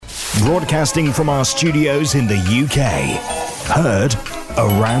Broadcasting from our studios in the UK. Heard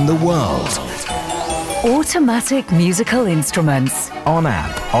around the world. Automatic musical instruments. On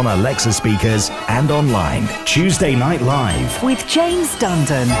app, on Alexa speakers, and online. Tuesday Night Live. With James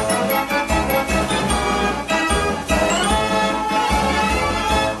Dundon.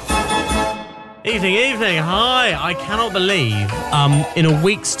 Evening. Hi. I cannot believe in a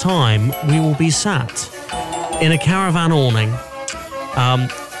week's time we will be sat in a caravan awning,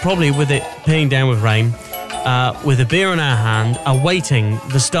 probably with it peeing down with rain, with a beer in our hand, awaiting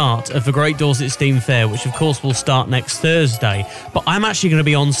the start of the Great Dorset Steam Fair, which of course will start next Thursday. But I'm actually going to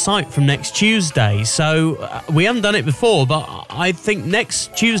be on site from next Tuesday, so we haven't done it before, but I think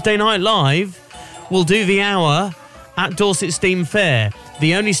next Tuesday Night Live we'll do the hour at Dorset Steam Fair.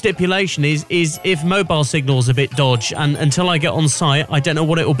 The only stipulation is if mobile signal's a bit dodge, and until I get on site, I don't know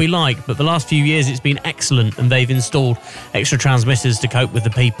what it will be like. But the last few years, it's been excellent, and they've installed extra transmitters to cope with the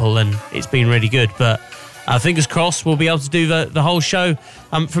people, and it's been really good. But fingers crossed, we'll be able to do the whole show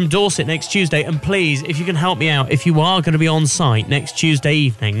from Dorset next Tuesday. And please, if you can help me out, if you are going to be on site next Tuesday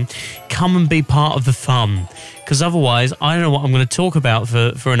evening, come and be part of the fun. Because otherwise, I don't know what I'm going to talk about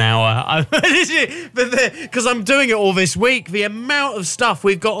for an hour. Because I'm doing it all this week. The amount of stuff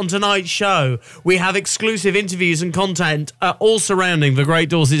we've got on tonight's show. We have exclusive interviews and content all surrounding the Great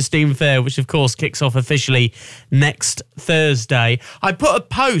Dorset Steam Fair, which of course kicks off officially next Thursday. I put a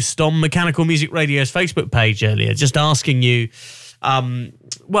post on Mechanical Music Radio's Facebook page earlier just asking you,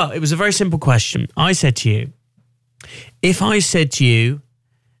 well, it was a very simple question. I said to you, if I said to you,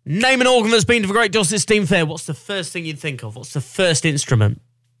 name an organ that's been to the Great Dorset Steam Fair, what's the first thing you'd think of? What's the first instrument?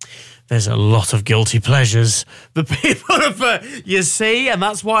 There's a lot of guilty pleasures. The people you see, and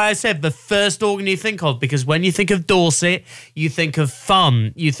that's why I said the first organ you think of, because when you think of Dorset, you think of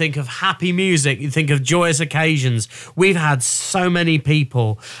fun, you think of happy music, you think of joyous occasions. We've had so many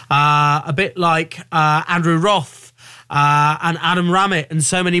people, a bit like Andrew Roth, and Adam Ramett, and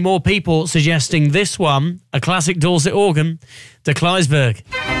so many more people suggesting this one, a classic Dorset organ, De Kleisberg.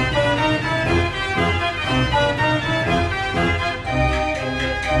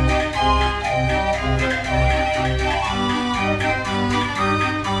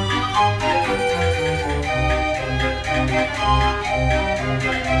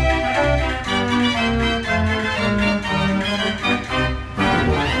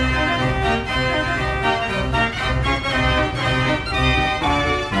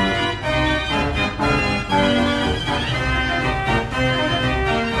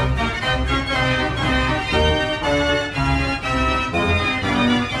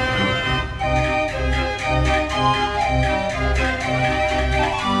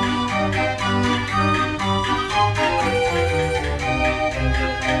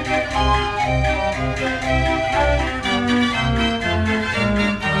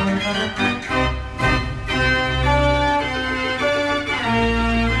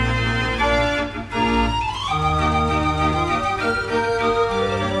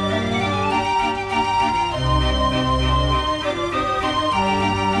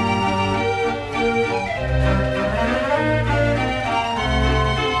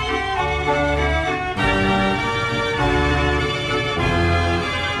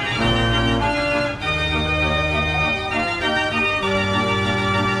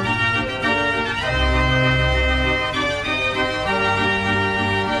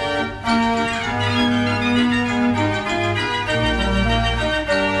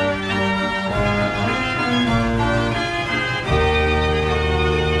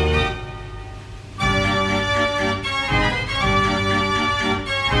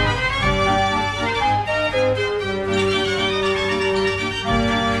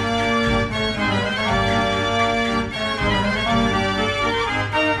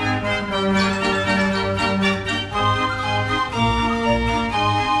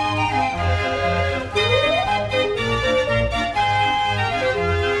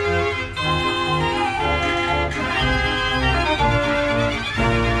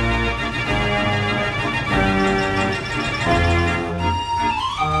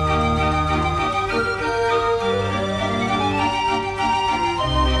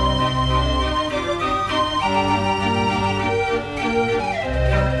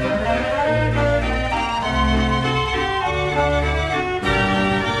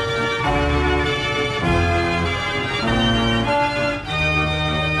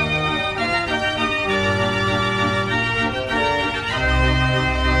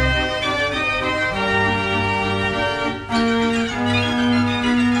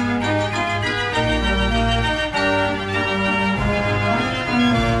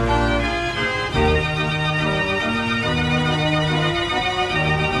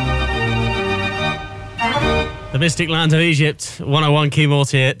 mystic land of Egypt, 101 Key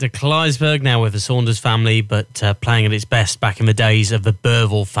Mortier to Clydesburg, now with the Saunders family, but playing at its best back in the days of the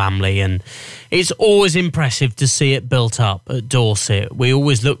Burville family. And it's always impressive to see it built up at Dorset. We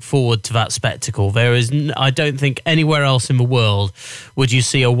always look forward to that spectacle. There is, I don't think anywhere else in the world would you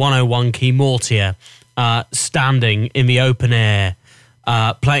see a 101 Key Mortier standing in the open air.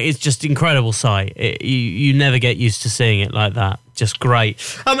 It's just incredible sight. You never get used to seeing it like that. Just great.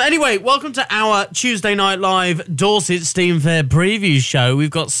 Anyway, welcome to our Tuesday Night Live Dorset Steam Fair preview show. We've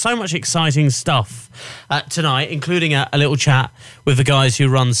got so much exciting stuff tonight, including a little chat with the guys who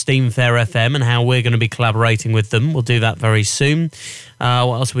run Steam Fair FM and how we're going to be collaborating with them. We'll do that very soon.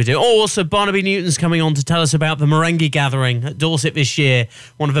 What else will we do? Oh, also Barnaby Newton's coming on to tell us about the Marenghi gathering at Dorset this year.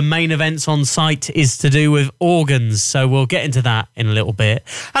 One of the main events on site is to do with organs, so we'll get into that in a little bit.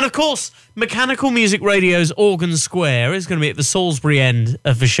 And of course, Mechanical Music Radio's Organ Square is going to be at the Salisbury end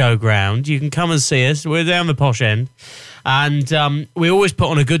of the showground. You can come and see us. We're down the posh end. And we always put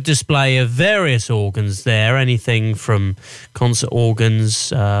on a good display of various organs there, anything from concert organs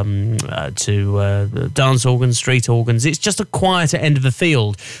to dance organs, street organs. It's just a quieter end of the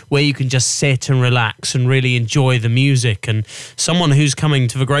field where you can just sit and relax and really enjoy the music. And someone who's coming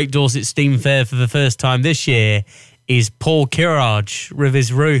to the Great Dorset Steam Fair for the first time this year is Paul Kirage with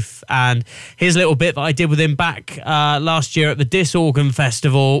his Roof, and his little bit that I did with him back last year at the Dis Organ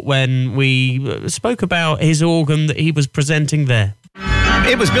Festival when we spoke about his organ that he was presenting there.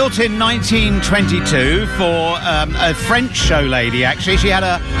 It was built in 1922 for a French show lady, actually. She had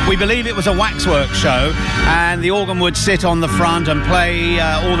we believe it was a waxwork show, and the organ would sit on the front and play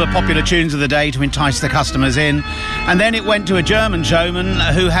all the popular tunes of the day to entice the customers in. And then it went to a German showman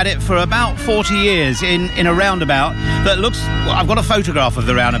who had it for about 40 years in a roundabout that looks... I've got a photograph of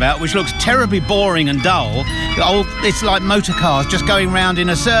the roundabout, which looks terribly boring and dull. It's like motor cars just going round in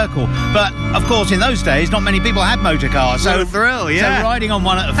a circle. But, of course, in those days, not many people had motor cars. So, what a thrill, yeah. So riding on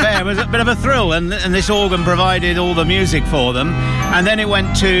one at a fair was a bit of a thrill, and this organ provided all the music for them. And then it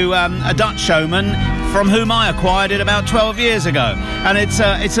went to a Dutch showman from whom I acquired it about 12 years ago. And it's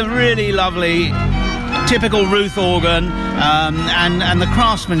a really lovely, typical Ruth organ, and the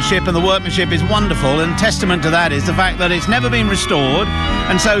craftsmanship and the workmanship is wonderful, and testament to that is the fact that it's never been restored,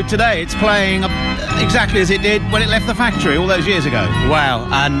 and so today it's playing exactly as it did when it left the factory all those years ago. Wow,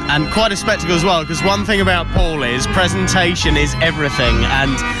 and quite a spectacle as well, because one thing about Paul is presentation is everything,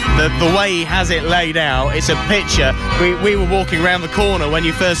 and the way he has it laid out, it's a picture. We were walking around the corner when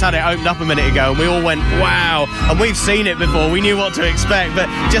you first had it opened up a minute ago, and we all went, wow, and we've seen it before, we knew what to expect, but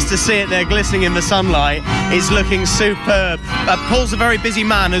just to see it there glistening in the sunlight is looking superb. Paul's a very busy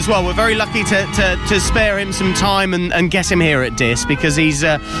man as well. We're very lucky to spare him some time and get him here at Dis, because he's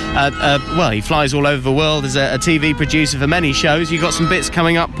he flies all over the world as a TV producer for many shows. You got some bits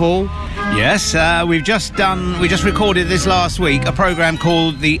coming up, Paul? Yes, we just recorded this last week, a programme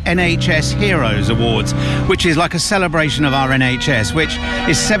called the NHS Heroes Awards, which is like a celebration of our NHS, which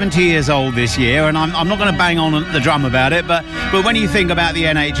is 70 years old this year, and I'm not going to bang on the drum about it, but when you think about the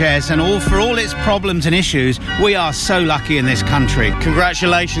NHS and for all its problems and issues, we are so lucky in this country.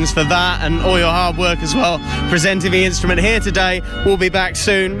 Congratulations for that, and all your hard work as well, presenting the instrument here today. We'll be back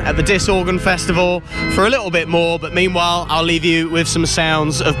soon at the Dis Organ Festival for a little bit more, but meanwhile I'll leave you with some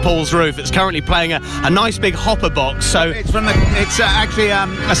sounds of Paul's Roof. It's currently playing a nice big hopper box. So it's actually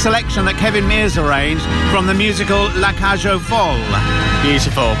a selection that Kevin Mears arranged from the musical La Cage aux Folles.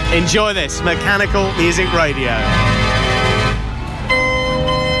 Beautiful. Enjoy this Mechanical Music Radio.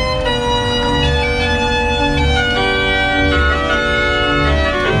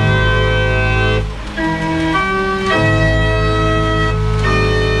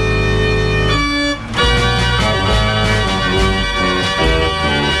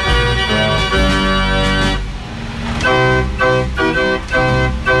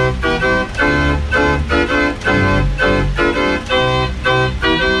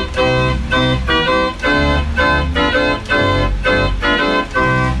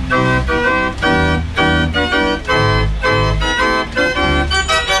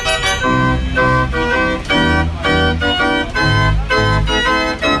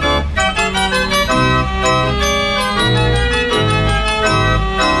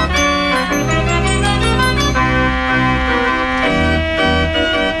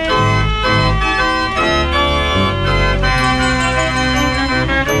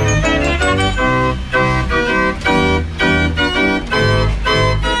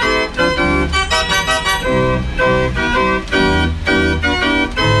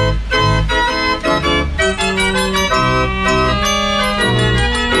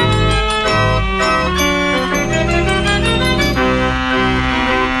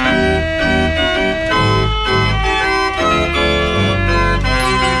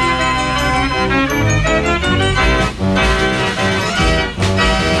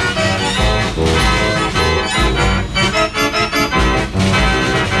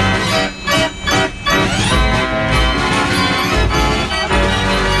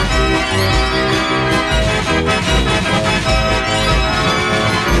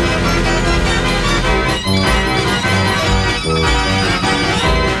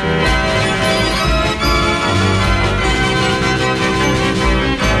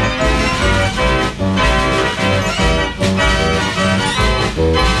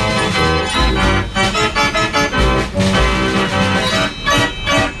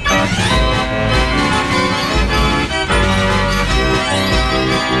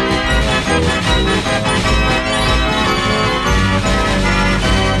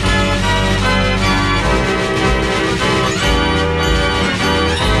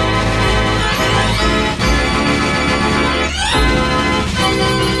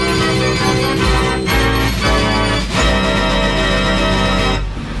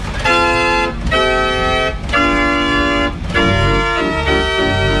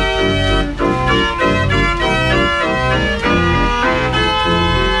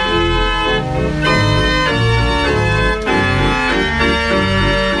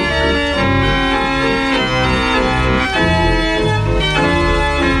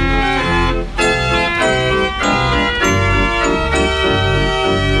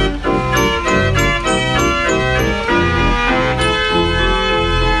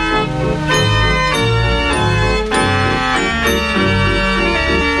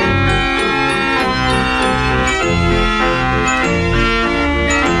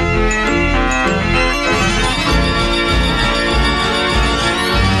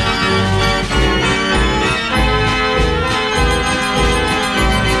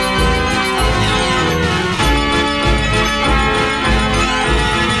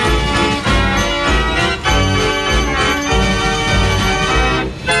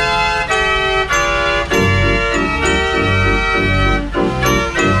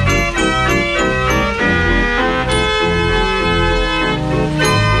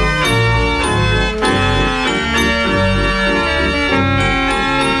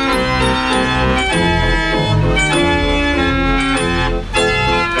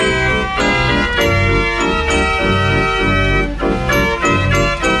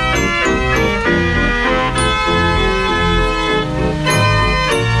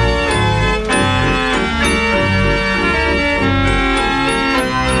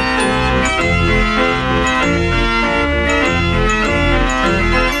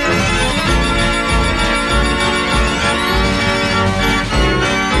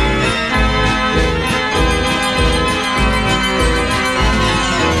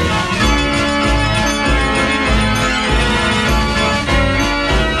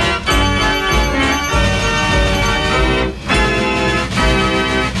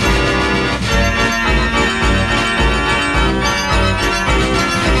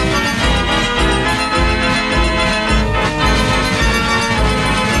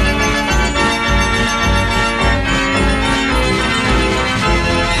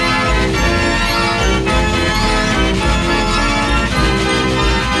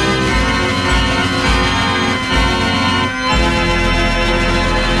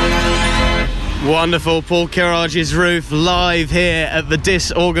 Wonderful. Paul Kirrage's Roof live here at the Dis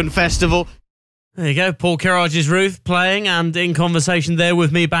Organ Festival. There you go, Paul Kirrage's Roof playing and in conversation there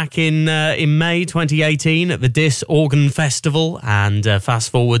with me back in May 2018 at the Dis Organ Festival. And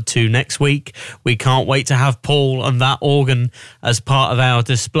fast forward to next week, we can't wait to have Paul and that organ as part of our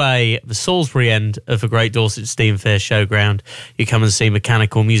display at the Salisbury end of the Great Dorset Steam Fair Showground. You come and see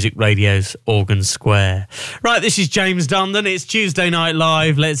Mechanical Music Radio's Organ Square. Right, this is James Dundon. It's Tuesday Night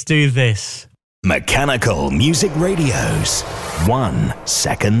Live. Let's do this. Mechanical Music Radio's 1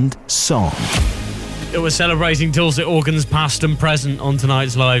 Second Song. We're celebrating Dorset organs past and present on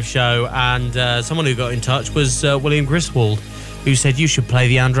tonight's live show, and someone who got in touch was William Griswold, who said you should play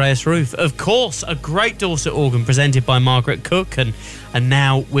the Andreas Roof. Of course, a great Dorset organ presented by Margaret Cook and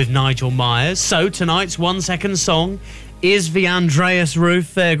now with Nigel Myers. So tonight's 1 Second Song is the Andreas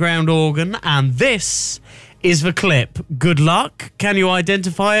Roof Fairground organ, and this is the clip. Good luck. Can you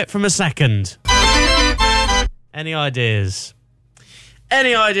identify it from a second? Any ideas?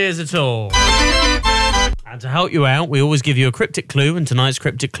 Any ideas at all? And to help you out, we always give you a cryptic clue, and tonight's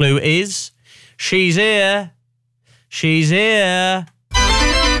cryptic clue is she's here. She's here.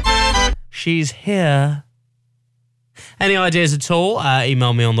 She's here. Any ideas at all?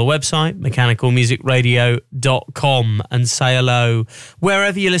 Email me on the website, mechanicalmusicradio.com, and say hello.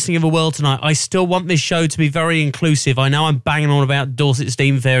 Wherever you're listening in the world tonight, I still want this show to be very inclusive. I know I'm banging on about Dorset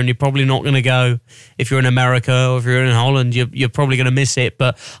Steam Fair, and you're probably not going to go. If you're in America or if you're in Holland, you're probably going to miss it.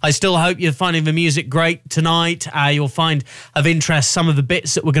 But I still hope you're finding the music great tonight. You'll find of interest some of the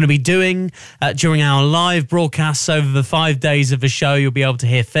bits that we're going to be doing during our live broadcasts over the 5 days of the show. You'll be able to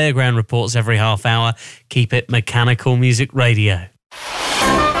hear fairground reports every half hour. Keep it Mechanical Music Radio.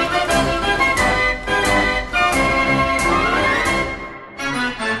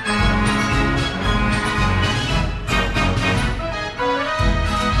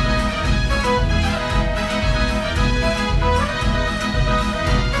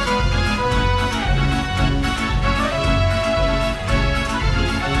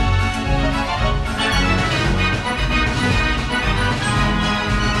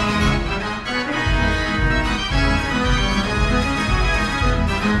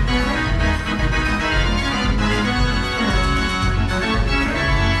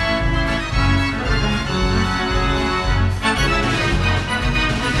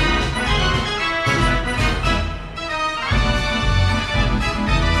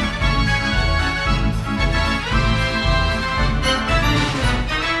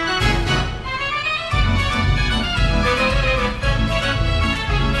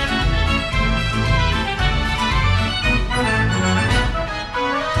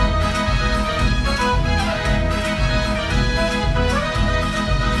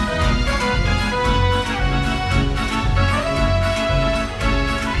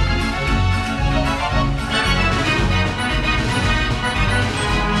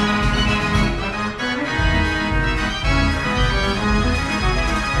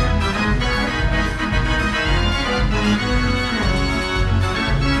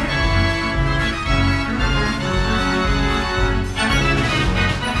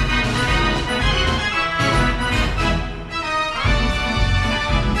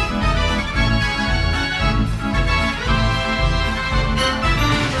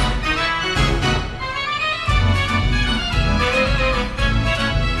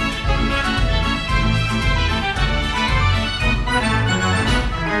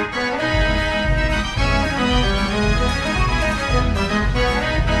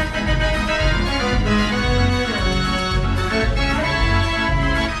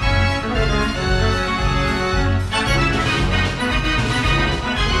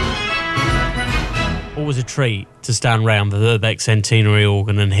 Always a treat to stand round the Verbeck Centenary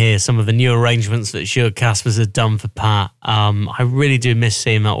organ and hear some of the new arrangements that Sjoerd Caspers had done for Pat. I really do miss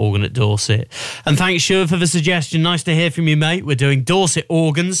seeing that organ at Dorset. And thanks, Sjoerd, for the suggestion. Nice to hear from you, mate. We're doing Dorset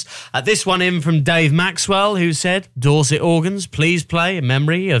organs. This one in from Dave Maxwell, who said, Dorset organs, please play in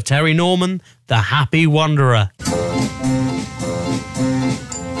memory of Terry Norman, the Happy Wanderer.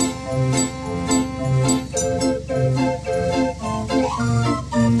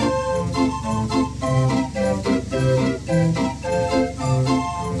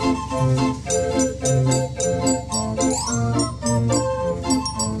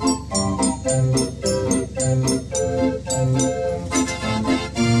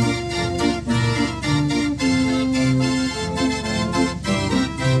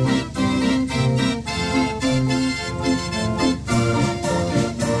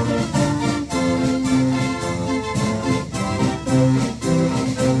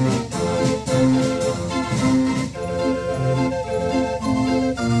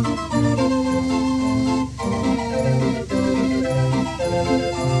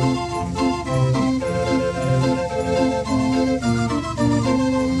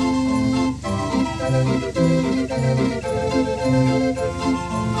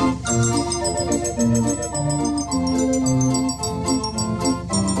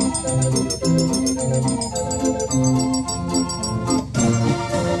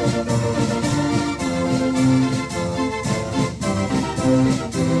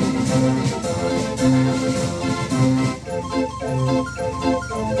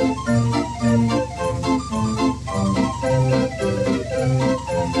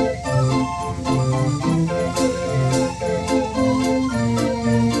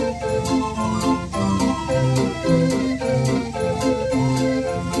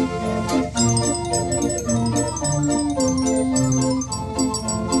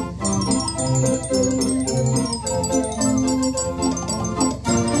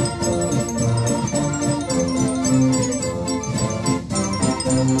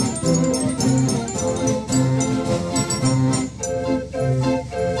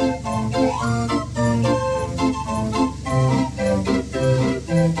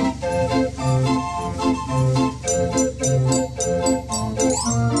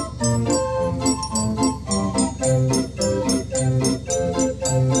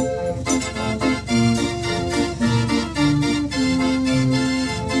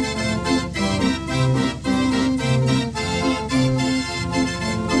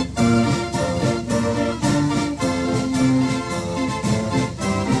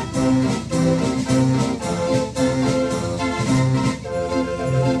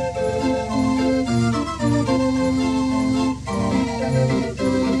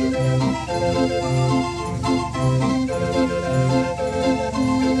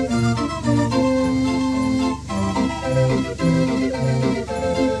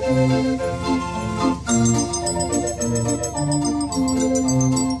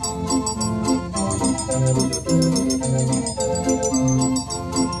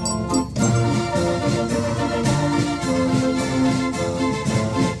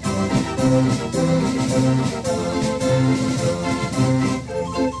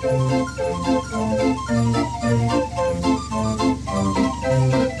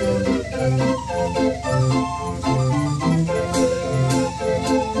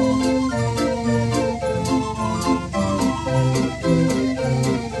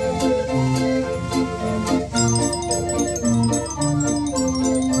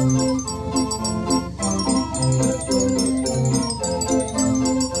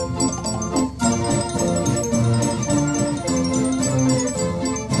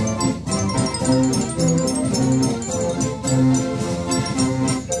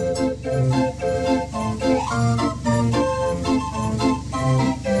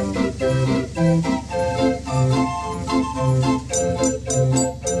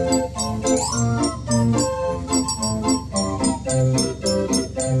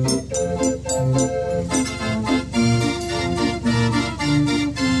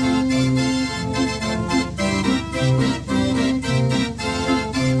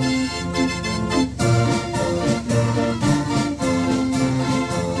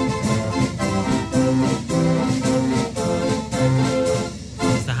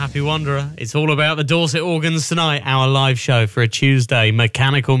 Happy Wanderer. It's all about the Dorset organs tonight, our live show for a Tuesday,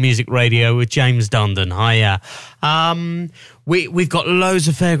 Mechanical Music Radio with James Dundon. Hiya. We've got loads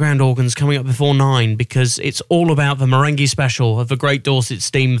of fairground organs coming up before 9 because it's all about the Marenghi special of the Great Dorset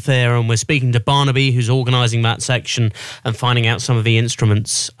Steam Fair, and we're speaking to Barnaby, who's organising that section, and finding out some of the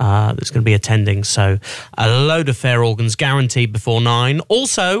instruments that's going to be attending. So a load of fair organs guaranteed before 9.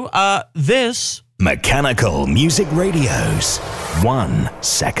 Also, this... Mechanical Music Radio's 1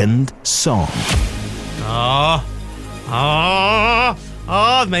 Second Song.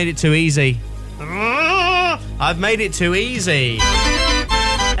 I've made it too easy. I've made it too easy.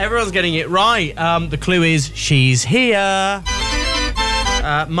 Everyone's getting it right. The clue is she's here.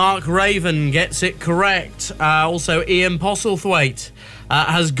 Mark Raven gets it correct. Also, Ian Postlethwaite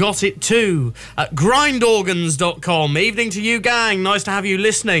has got it too. Grindorgans.com. Evening to you, gang. Nice to have you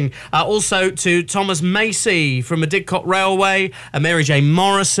listening. Also to Thomas Macy from the Didcot Railway, Mary J.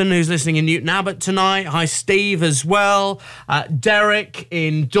 Morrison, who's listening in Newton Abbot tonight. Hi, Steve, as well. Derek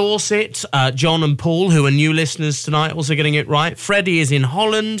in Dorset. John and Paul, who are new listeners tonight, also getting it right. Freddie is in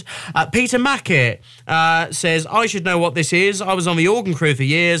Holland. Peter Mackett says, I should know what this is. I was on the organ crew for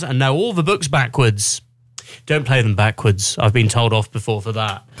years and know all the books backwards. Don't play them backwards. I've been told off before for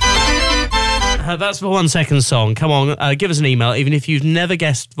that. That's the 1 second song. Come on, give us an email. Even if you've never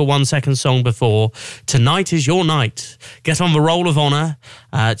guessed the 1 second song before, tonight is your night. Get on the roll of honour.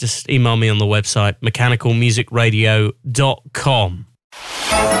 Just email me on the website, mechanicalmusicradio.com.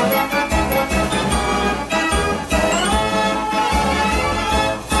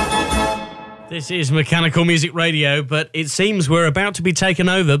 This is Mechanical Music Radio, but it seems we're about to be taken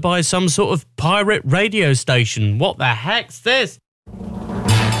over by some sort of pirate radio station. What the heck's this?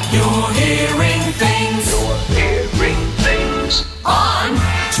 You're hearing things. You're hearing things on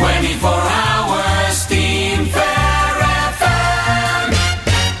 24-hour Steam Fair FM.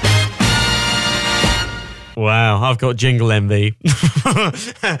 Wow, I've got jingle envy.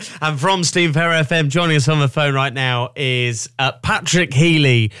 And from Steam Fair FM, joining us on the phone right now is Patrick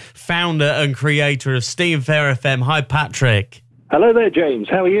Healy, founder and creator of Steam Fair FM. Hi, Patrick. Hello there, James.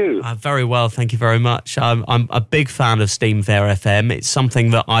 How are you? I'm very well, thank you very much. I'm a big fan of Steam Fair FM. It's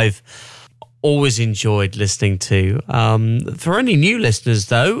something that I've always enjoyed listening to. For any new listeners,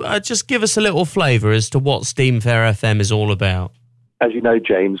 though, just give us a little flavour as to what Steam Fair FM is all about. As you know,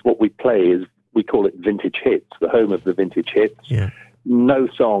 James, what we play is, we call it vintage hits, the home of the vintage hits. Yeah. No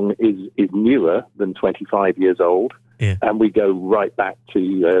song is newer than 25 years old. Yeah. And we go right back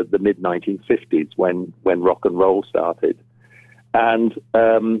to the mid-1950s when rock and roll started. And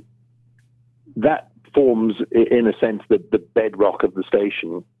that forms, in a sense, the bedrock of the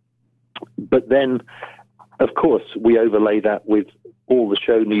station. But then, of course, we overlay that with all the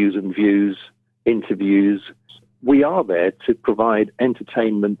show news and views, interviews. We are there to provide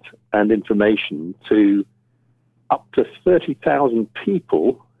entertainment and information to up to 30,000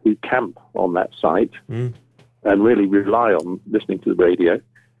 people who camp on that site and really rely on listening to the radio,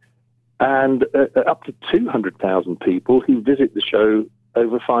 and up to 200,000 people who visit the show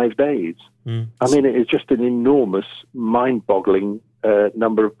over 5 days. I mean, it is just an enormous, mind-boggling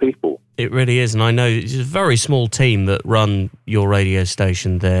number of people. It really is, and I know it's a very small team that run your radio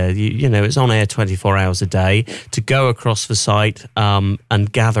station there. You know, it's on air 24 hours a day. To go across the site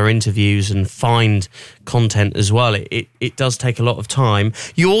and gather interviews and find content as well, it does take a lot of time.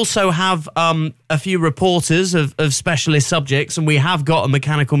 You also have a few reporters of specialist subjects, and we have got a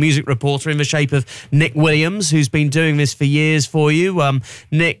mechanical music reporter in the shape of Nick Williams, who's been doing this for years for you.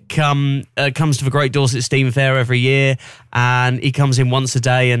 Nick comes to the Great Dorset Steam Fair every year, and he comes in once a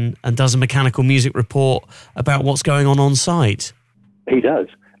day and does a mechanical music report about what's going on site. He does.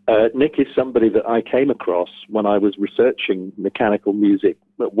 Nick is somebody that I came across when I was researching mechanical music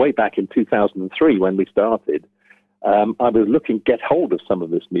way back in 2003 when we started. I was looking to get hold of some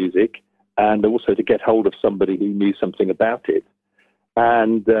of this music and also to get hold of somebody who knew something about it.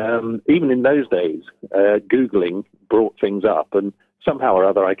 And even in those days, Googling brought things up, and somehow or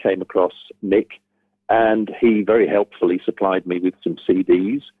other I came across Nick, and he very helpfully supplied me with some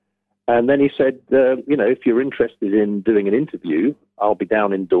CDs. And then he said, if you're interested in doing an interview, I'll be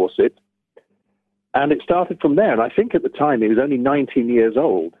down in Dorset. And it started from there. And I think at the time he was only 19 years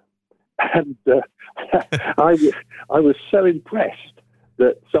old. And I was so impressed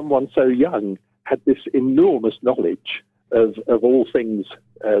that someone so young had this enormous knowledge of all things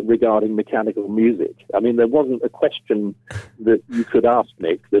regarding mechanical music. I mean, there wasn't a question that you could ask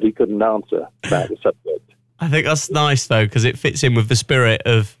Nick that he couldn't answer about the subject. I think that's nice, though, because it fits in with the spirit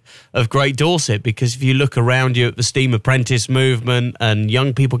of of Great Dorset, because if you look around you at the steam apprentice movement and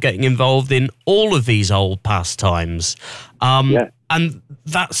young people getting involved in all of these old pastimes, and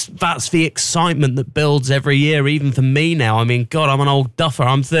that's the excitement that builds every year, even for me now. I mean, God, I'm an old duffer.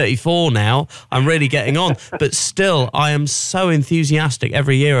 I'm 34 now. I'm really getting on. But still, I am so enthusiastic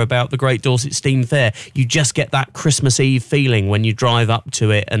every year about the Great Dorset Steam Fair. You just get that Christmas Eve feeling when you drive up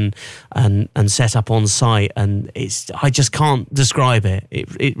to it and set up on site. And I just can't describe it.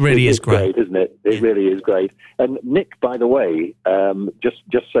 It really is great, isn't it? It really is great. And Nick, by the way,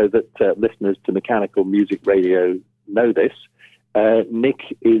 just so that listeners to Mechanical Music Radio know this, Nick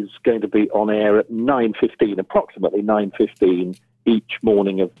is going to be on air at 9:15, approximately 9:15 each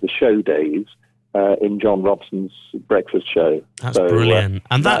morning of the show days in John Robson's breakfast show. That's brilliant.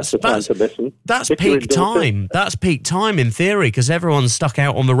 And that's the time to listen. That's peak time. That's peak time in theory, because everyone's stuck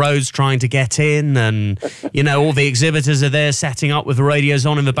out on the roads trying to get in, and all the exhibitors are there setting up with the radios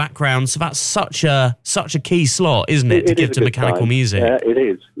on in the background. So that's such a key slot, isn't it, to give to mechanical music? It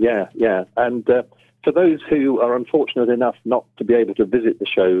is. Yeah. And for those who are unfortunate enough not to be able to visit the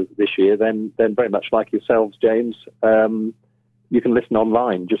show this year, then very much like yourselves, James, you can listen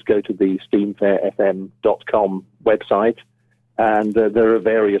online. Just go to the steamfairfm.com website, and there are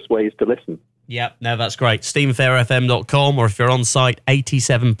various ways to listen. Yep, no, that's great. steamfairfm.com, or if you're on site,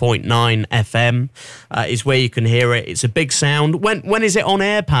 87.9 FM is where you can hear it. It's a big sound. When is it on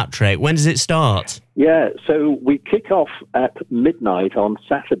air, Patrick? When does it start? Yeah, so we kick off at midnight on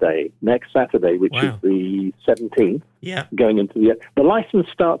Saturday, next Saturday, which is the 17th. Yeah. Going into the license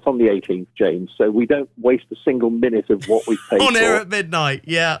starts on the 18th, James, so we don't waste a single minute of what we've paid on for. air at midnight,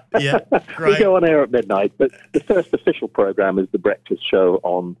 yeah, great. We go on air at midnight, but the first official program is the breakfast show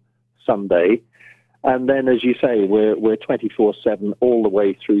on Sunday, and then, as you say, we're 24/7 all the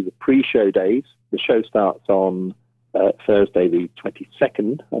way through the pre-show days. The show starts on Thursday, the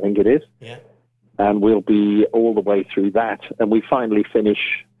 22nd, I think it is. Yeah. And we'll be all the way through that, and we finally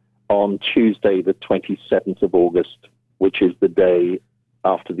finish on Tuesday, the 27th of August, which is the day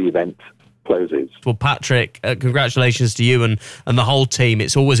after the event closes. Well, Patrick, congratulations to you and the whole team.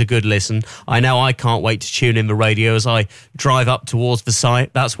 It's always a good listen. I know I can't wait to tune in the radio as I drive up towards the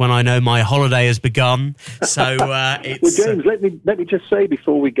site. That's when I know my holiday has begun. So it's... Well, James, let me just say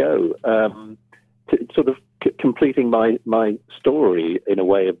before we go, sort of completing my story in a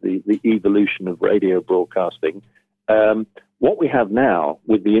way of the evolution of radio broadcasting, what we have now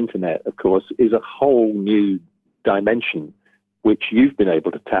with the internet, of course, is a whole new dimension which you've been able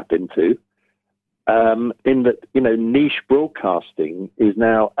to tap into, in that, niche broadcasting is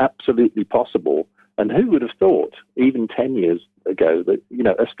now absolutely possible. And who would have thought, even 10 years ago, that,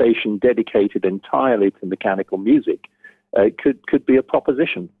 a station dedicated entirely to mechanical music could be a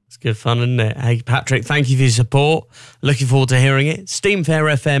proposition. It's good fun, isn't it? Hey, Patrick, thank you for your support. Looking forward to hearing it.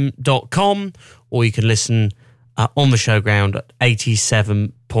 steamfairfm.com, or you can listen on the showground at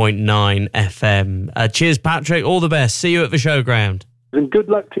 87.9 FM. Cheers, Patrick. All the best. See you at the showground. And good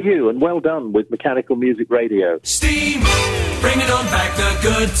luck to you, and well done with Mechanical Music Radio. Steam, bringing on back the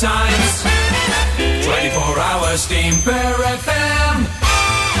good times. 24-hour Steam Fair FM.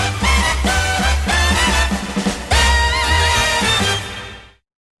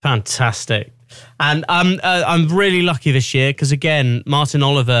 Fantastic. And I'm really lucky this year because, again, Martin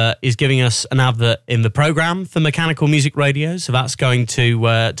Oliver is giving us an advert in the programme for Mechanical Music Radio, so that's going to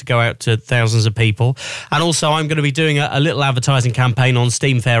go out to thousands of people. And also I'm going to be doing a little advertising campaign on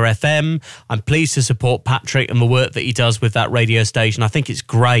Steam Fair FM. I'm pleased to support Patrick and the work that he does with that radio station. I think it's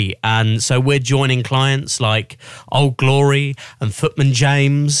great. And so we're joining clients like Old Glory and Footman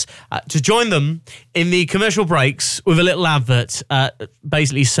James to join them in the commercial breaks with a little advert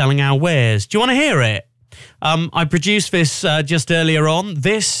basically selling our wares. Do you want to hear it? I produced this just earlier on.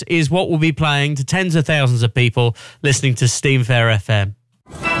 This is what we'll be playing to tens of thousands of people listening to Steam Fair FM.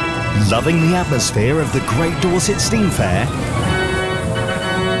 Loving the atmosphere of the Great Dorset Steam Fair?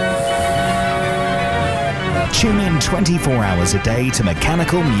 Tune in 24 hours a day to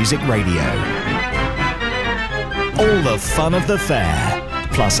Mechanical Music Radio. All the fun of the fair,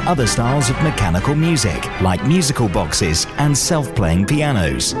 plus other styles of mechanical music, like musical boxes and self-playing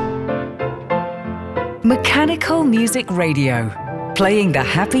pianos. Mechanical Music Radio, playing the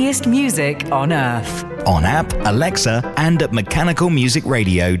happiest music on earth. On app, Alexa, and at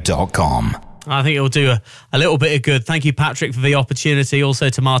mechanicalmusicradio.com. I think it'll do a little bit of good. Thank you, Patrick, for the opportunity. Also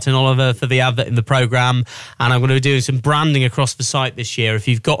to Martin Oliver for the advert in the programme. And I'm going to be doing some branding across the site this year. If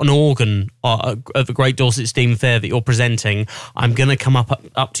you've got an organ at the Great Dorset Steam Fair that you're presenting, I'm going to come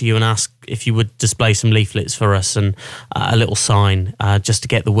up to you and ask if you would display some leaflets for us and a little sign just to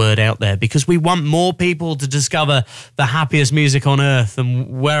get the word out there, because we want more people to discover the happiest music on earth.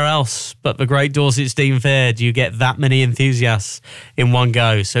 And where else but the Great Dorset Steam Fair do you get that many enthusiasts in one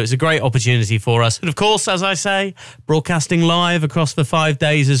go? So it's a great opportunity for us. And of course, as I say, broadcasting live across the 5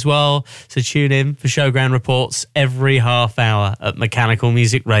 days as well. So tune in for Showground reports every half hour at Mechanical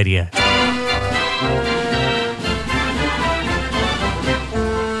Music Radio.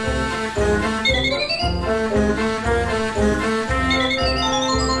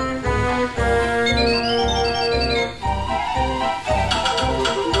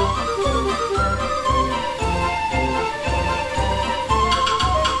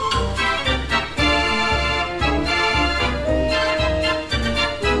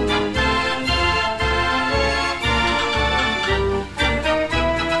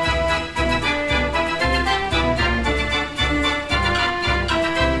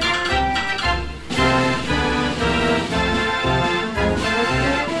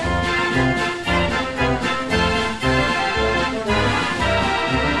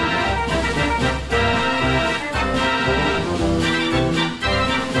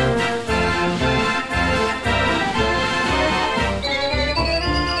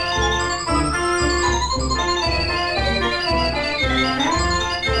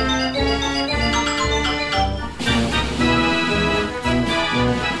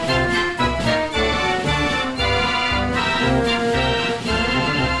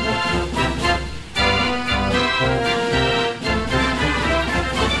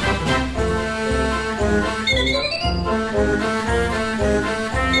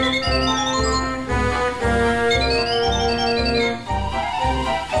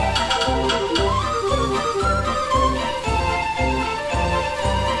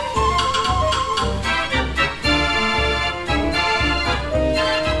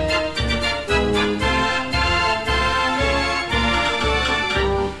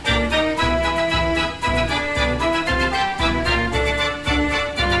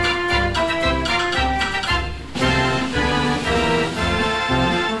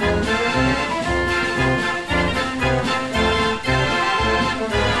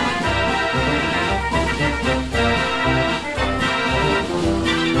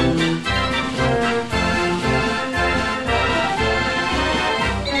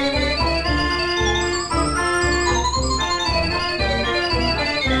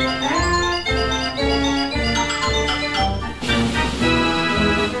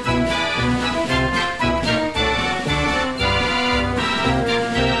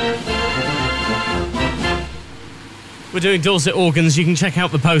 We're doing Dorset organs. You can check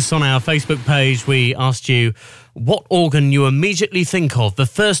out the post on our Facebook page. We asked you what organ you immediately think of, the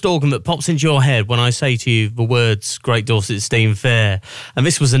first organ that pops into your head when I say to you the words Great Dorset Steam Fair. And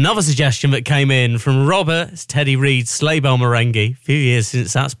this was another suggestion that came in from Robert. It's Teddy Reid's Sleigh Bell Marenghi. A few years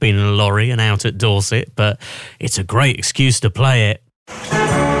since that's been in a lorry and out at Dorset, but it's a great excuse to play it.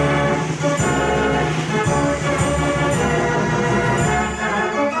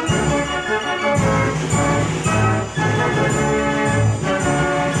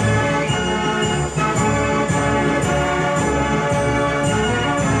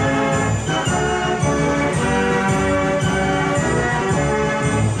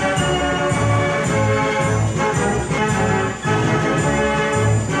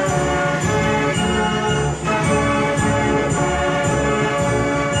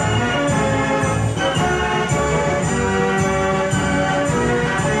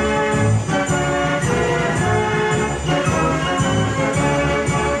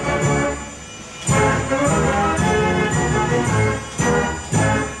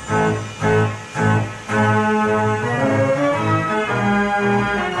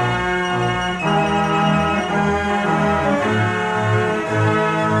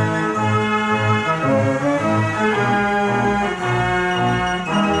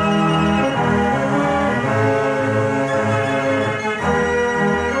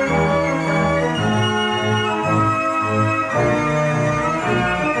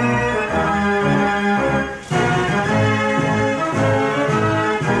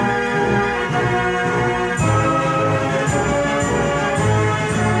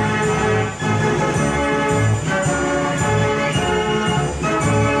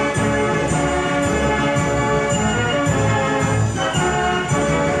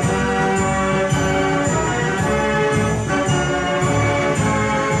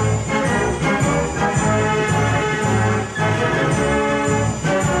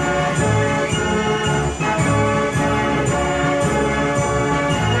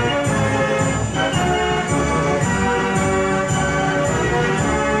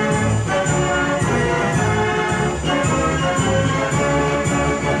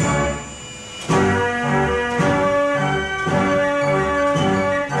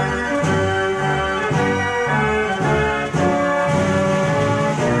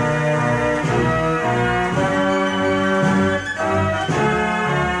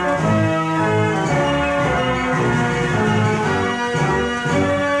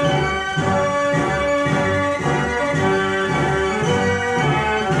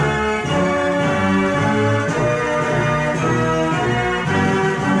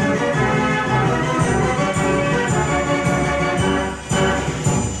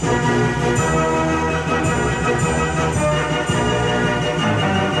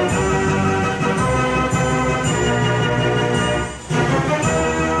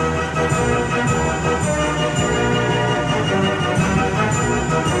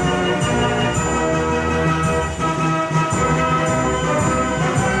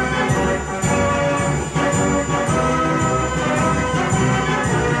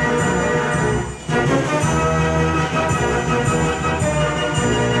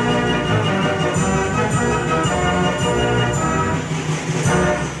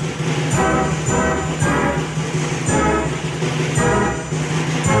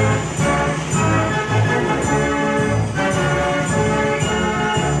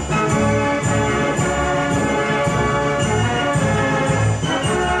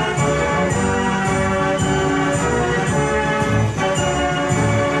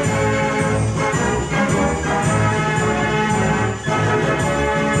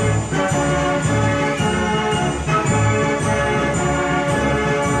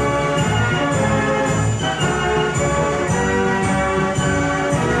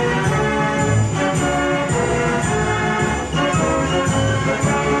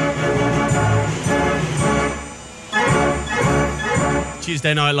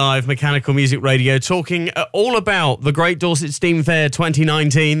 Tuesday Night Live, Mechanical Music Radio, talking all about the Great Dorset Steam Fair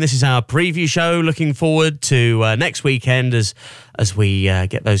 2019. This is our preview show. Looking forward to next weekend as we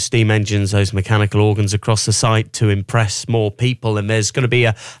get those steam engines, those mechanical organs across the site to impress more people. And there's going to be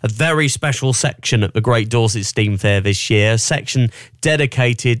a very special section at the Great Dorset Steam Fair this year, a section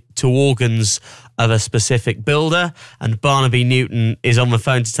dedicated to organs of a specific builder. And Barnaby Newton is on the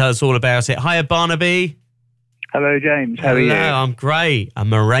phone to tell us all about it. Hiya, Barnaby. Hello, James. How are you? Hello, I'm great. A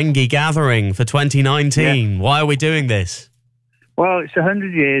Marenghi gathering for 2019. Yeah. Why are we doing this? Well, it's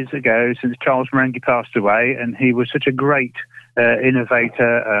 100 years ago since Charles Marenghi passed away, and he was such a great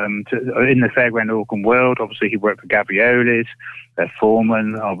innovator in the fairground organ world. Obviously, he worked for Gabrioli's, their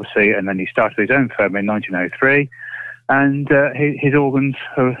foreman, obviously, and then he started his own firm in 1903. And his organs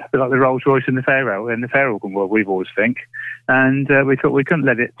are a bit like the Rolls Royce in the fair organ world, we always think. And we thought we couldn't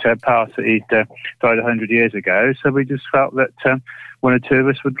let it pass that he'd died 100 years ago. So we just felt that one or two of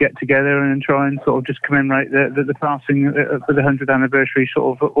us would get together and try and sort of just commemorate the passing for the 100th anniversary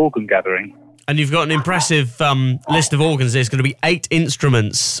sort of organ gathering. And you've got an impressive list of organs. There's going to be 8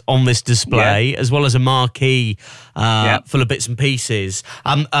 instruments on this display, as well as a marquee full of bits and pieces.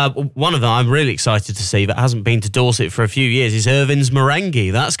 One of them I'm really excited to see that hasn't been to Dorset for a few years is Irvin's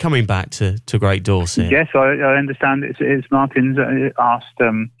Marenghi. That's coming back to Great Dorset. Yes, I understand it's Martin's asked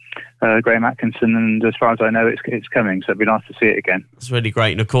Graham Atkinson, and as far as I know, it's coming, so it'd be nice to see it again. It's really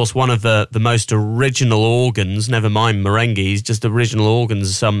great, and of course, one of the most original organs, never mind Marenghi's, just original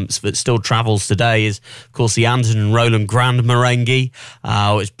organs that still travels today is, of course, the Anton and Roland Grand Marenghi.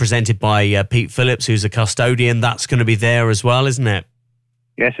 It's presented by Pete Phillips, who's a custodian. That's going to be there as well, isn't it?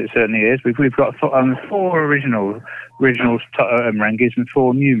 Yes, it certainly is. We've got 4 original Marenghis and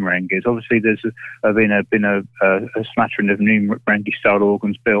 4 new Marenghis. Obviously, there's been a smattering of new Marenghi-style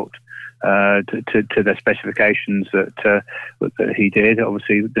organs built to their specifications that he did.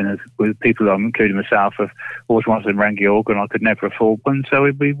 Obviously, with people, including myself, have always wanted a Marenghi organ. I could never afford one, so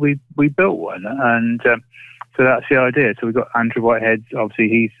we built one, and so that's the idea. So we've got Andrew Whitehead.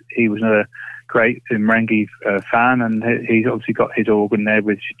 Obviously, he was another great Marenghi fan, and he's obviously got his organ there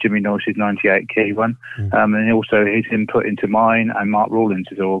with Jimmy Norris's 98 key one, and also his input into mine and Mark Rawlins'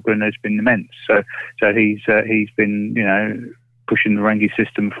 organ has been immense. So he's been pushing the Marenghi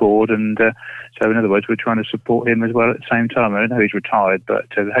system forward, and so in other words, we're trying to support him as well at the same time. I know he's retired, but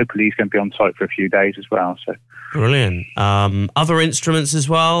hopefully he's going to be on site for a few days as well. So brilliant. Other instruments as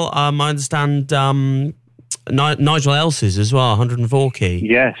well. I understand Nigel Else's as well, 104 key.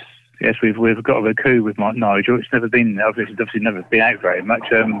 Yes, we've got a coup with Nigel. It's obviously never been out very much,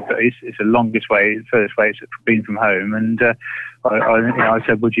 but it's the furthest way it's been from home. And I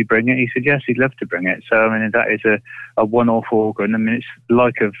said, would you bring it? He said, yes, he'd love to bring it. So, I mean, that is a one-off organ. I mean, it's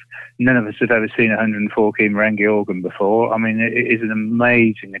none of us have ever seen a 104 key Marenghi organ before. I mean, it is an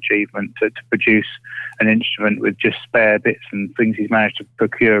amazing achievement to produce an instrument with just spare bits and things he's managed to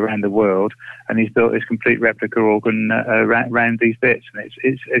procure around the world. And he's built his complete replica organ around these bits. And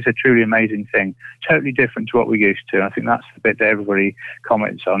it's a truly amazing thing. Totally different to what we're used to. I think that's the bit that everybody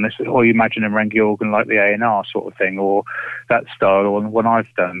comments on. Or you imagine a Marenghi organ like the A&R sort of thing, or that style, or the one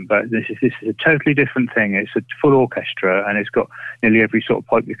I've done. But this is a totally different thing. It's a full orchestra, and it's got nearly every sort of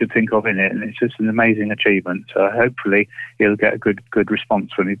pipe you could think of in it, and it's just an amazing achievement. So hopefully he'll get a good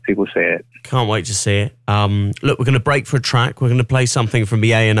response when people see it. Can't wait to see it. Look, we're going to break for a track. We're going to play something from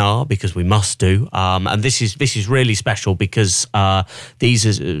the A&R because we must do. And this is really special because these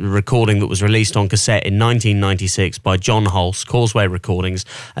is a recording that was released on cassette in 1996 by John Hulse, Causeway Recordings,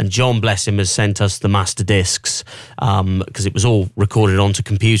 and John, bless him, has sent us the master discs because it was all recorded onto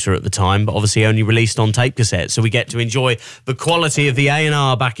computer at the time, but obviously only released on tape cassette. So we get to enjoy the quality of the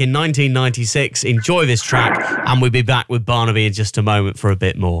A&R back in 1996. Enjoy this track, and we'll be back with Barnaby in just a moment for a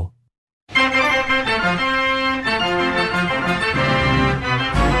bit more.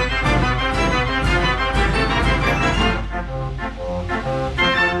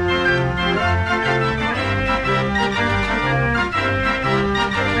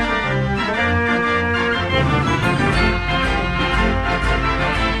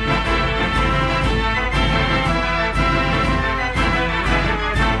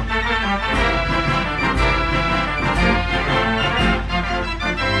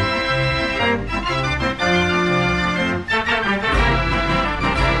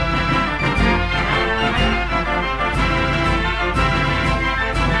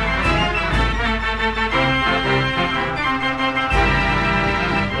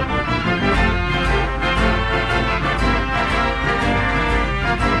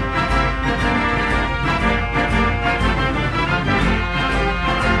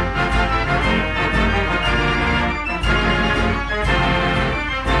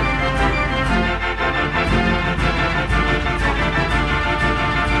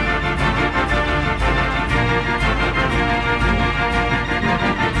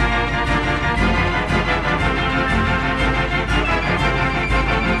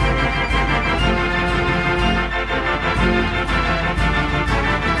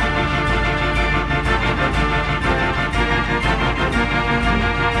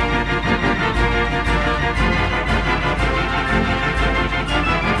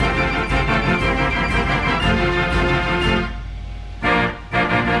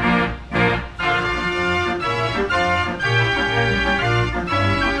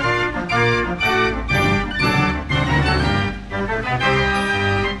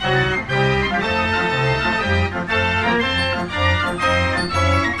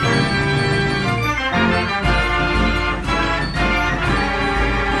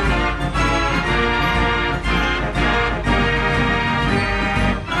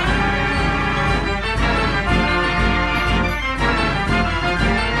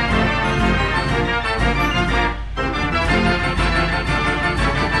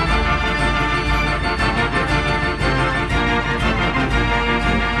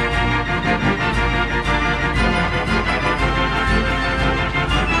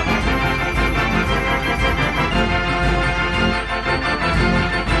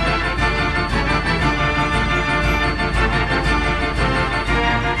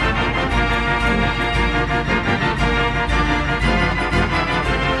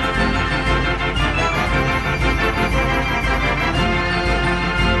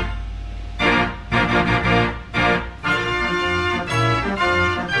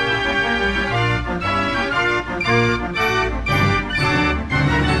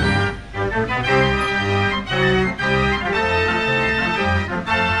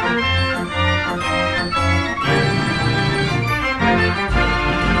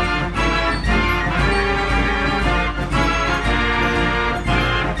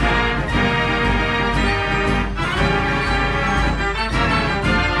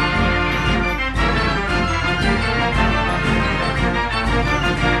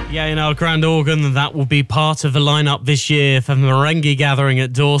 Yeah, in our grand organ, that will be part of the lineup this year for the Marenghi gathering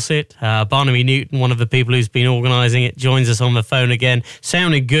at Dorset. Barnaby Newton, one of the people who's been organising it, joins us on the phone again.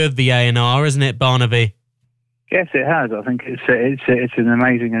 Sounding good, the A&R, isn't it, Barnaby? Yes, it has. I think it's an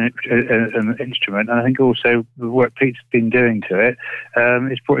amazing instrument, and I think also the work Pete's been doing to it,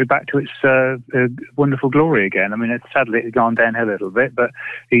 it's brought it back to its wonderful glory again. I mean, sadly it's gone downhill a little bit, but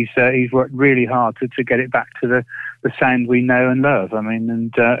he's worked really hard to get it back to the sound we know and love. I mean,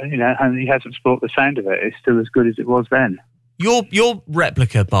 and he hasn't spoilt the sound of it. It's still as good as it was then. Your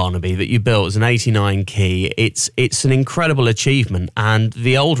replica, Barnaby, that you built as an 89 key, it's an incredible achievement, and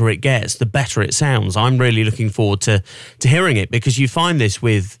the older it gets, the better it sounds. I'm really looking forward to hearing it, because you find this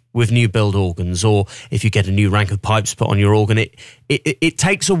with new build organs, or if you get a new rank of pipes put on your organ, it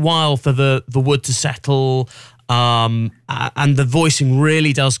takes a while for the wood to settle, and the voicing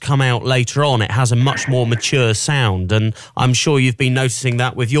really does come out later on. It has a much more mature sound, and I'm sure you've been noticing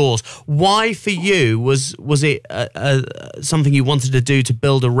that with yours. Why for you was it something you wanted to do, to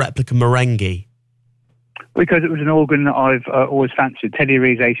build a replica Marenghi? Because it was an organ that I've always fancied. Teddy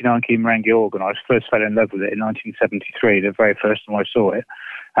Reed's 89 key Marenghi organ. I first fell in love with it in 1973, the very first time I saw it,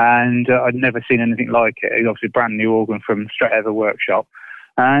 and I'd never seen anything like it. It was obviously a brand new organ from straight out of the workshop.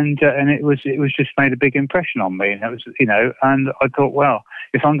 And it was just made a big impression on me, and it was, and I thought, well,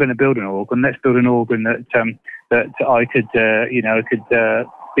 if I'm going to build an organ, let's build an organ that I could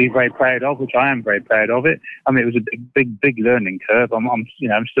be very proud of, which I am very proud of it. I mean, it was a big learning curve. I'm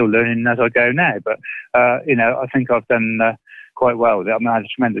still learning as I go now, but I think I've done quite well with it. I mean, I had a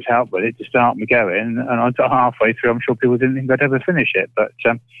tremendous help with it to start me going, and I got halfway through. I'm sure people didn't think I'd ever finish it, but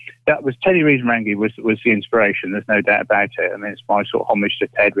that was Teddy Reed's Marenghi was the inspiration. There's no doubt about it. I mean, it's my sort of homage to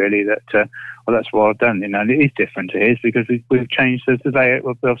Ted, really. That that's what I've done. And it is different to his, because we've changed the layout,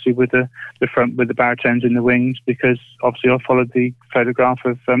 obviously with the front, with the baritones in the wings, because obviously I followed the photograph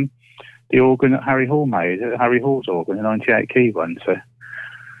of the organ that Harry Hall made, Harry Hall's organ, the 98 key one. So,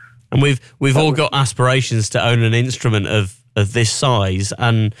 and we've all got aspirations to own an instrument of this size,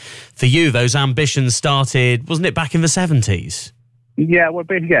 and for you, those ambitions started, wasn't it, back in the 70s? Yeah,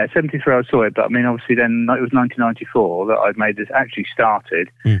 73 I saw it, but I mean, obviously then it was 1994 that I made this, actually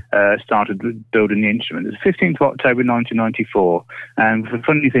started building the instrument. It was 15th of October 1994, and the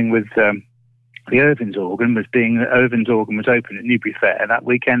funny thing with the Irving's organ was Irving's organ was open at Newbury Fair that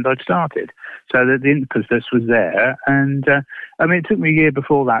weekend I'd started. So the impetus was there, and I mean, it took me a year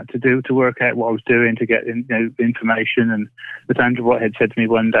before that to work out what I was doing, to get information. And the Andrew Whitehead said to me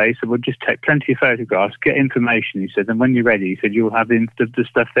one day, he said, "Well, just take plenty of photographs, get information." He said, "And when you're ready," he said, "you'll have the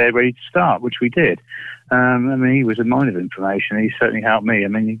stuff there ready to start," which we did. I mean, he was a mine of information. He certainly helped me. I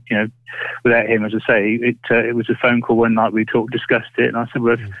mean, without him, as I say, it was a phone call one night. We discussed it, and I said,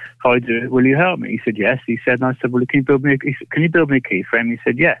 "Well, if I do it, will you help me?" He said, "Yes." He said, and I said, "Well, can you build me a keyframe?" He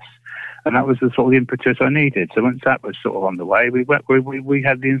said, "Yes." And that was the sort of impetus I needed. So once that was sort of on the way, we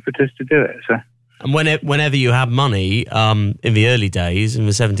had the impetus to do it. So. And whenever you had money, in the early days, in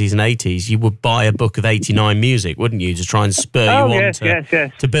the 70s and 80s, you would buy a book of 89 music, wouldn't you, to try and spur you on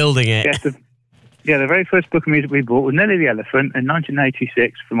to building it? Yes, the very first book of music we bought was Nelly the Elephant in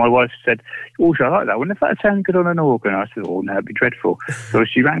 1986. And my wife said, "Oh, I like that. Wouldn't that sound good on an organ?" I said, "Oh, no, it'd be dreadful." So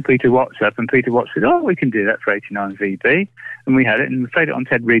she rang Peter Watts up, and Peter Watts said, "Oh, we can do that for 89 VB." And we had it, and we played it on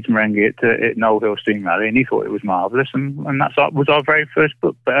Ted Reed's Marenghi at Knoll Hill Steam Rally, and he thought it was marvellous, and that was our very first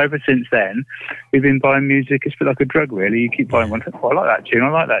book. But ever since then, we've been buying music. It's a bit like a drug, really. You keep buying one. "Oh, I like that tune. I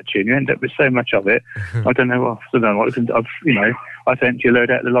like that tune." You end up with so much of it. I don't know what. I sent you a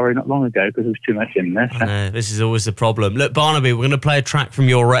load out of the lorry not long ago because there was too much in there. So. This is always the problem. Look, Barnaby, we're going to play a track from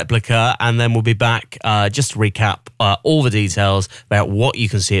your replica, and then we'll be back just to recap all the details about what you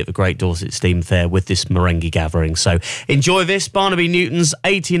can see at the Great Dorset Steam Fair with this Marenghi gathering. So enjoy this, Barnaby Newton's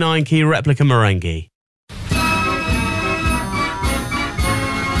 89 key replica Marenghi.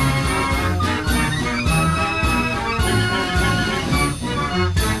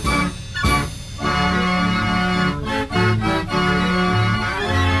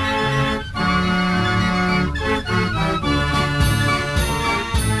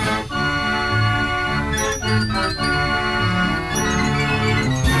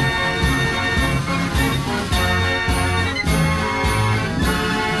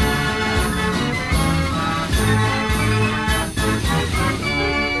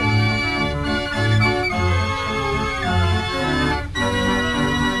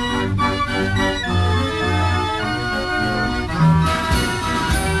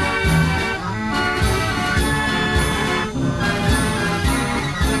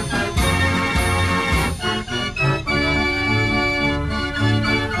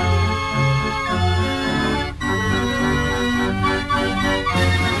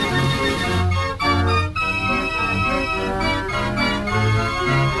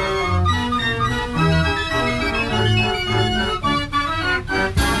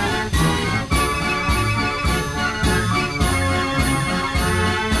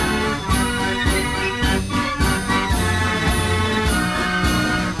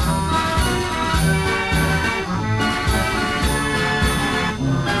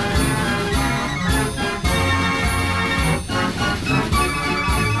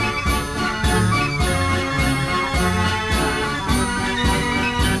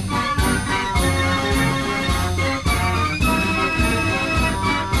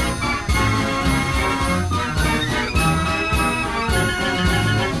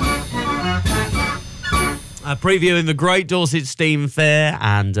 previewing the Great Dorset Steam Fair,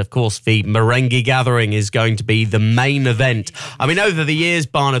 and of course the Marenghi Gathering is going to be the main event. I mean, over the years,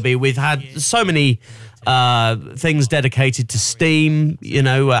 Barnaby, we've had so many things dedicated to steam,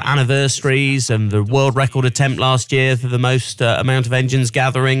 anniversaries, and the world record attempt last year for the most amount of engines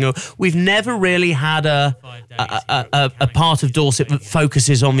gathering. We've never really had a part of Dorset that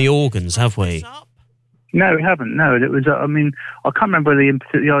focuses on the organs, have we? No, we haven't. No, it was. I can't remember where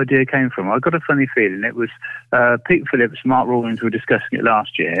the idea came from. I got a funny feeling it was Pete Phillips, Mark Rawlins were discussing it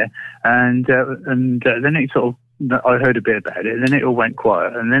last year, and then it sort of. I heard a bit about it, and then it all went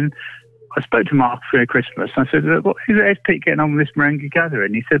quiet, and then I spoke to Mark for Christmas, and I said, "How's Pete getting on with this Marenghi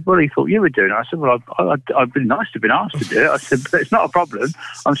Gathering?" He said, "Well, he thought you were doing it." I said, "Well, I've been nice to have been asked to do it." I said, "But it's not a problem.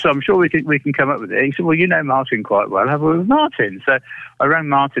 I'm sure we can come up with it." He said, "Well, you know Martin quite well. Have a word with Martin." So I rang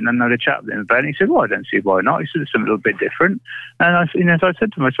Martin and had a chat with him about it. And he said, "Well, I don't see why not." He said, "It's something a little bit different." And I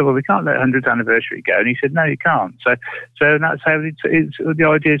said to myself, "Well, we can't let 100th anniversary go." And he said, "No, you can't." So that's how the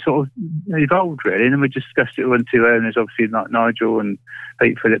idea sort of evolved, really. And then we discussed it with two owners, obviously, like Nigel and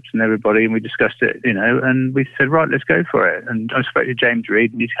Pete Phillips and everybody, and we discussed it, and we said, right, let's go for it. And I spoke to James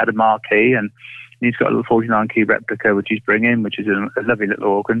Reed, and he's had a marquee, and he's got a little 49-key replica, which he's bringing, which is a lovely little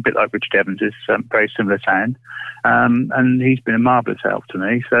organ, a bit like Richard Evans', very similar sound. And he's been a marvellous help to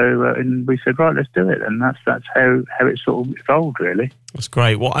me. So and we said, right, let's do it. And that's how it sort of evolved, really. That's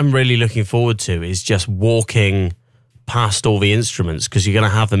great. What I'm really looking forward to is just walking past all the instruments, because you're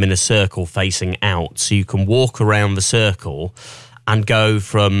going to have them in a circle facing out. So you can walk around the circle and go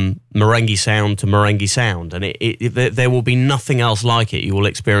from Marenghi sound to Marenghi sound, and there will be nothing else like it you will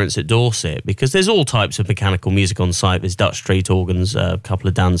experience at Dorset, because there's all types of mechanical music on site. There's Dutch street organs, a couple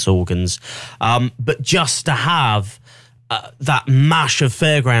of dance organs, but just to have that mash of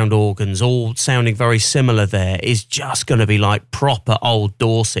fairground organs all sounding very similar there is just going to be like proper old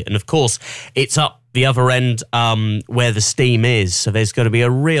Dorset. And of course, it's up the other end where the steam is, so there's going to be a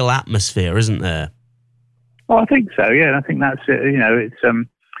real atmosphere, isn't there? Well, I think so. Yeah, I think that's it. It's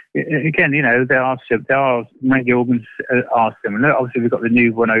again, there are Marenghi organs are similar. Obviously, we've got the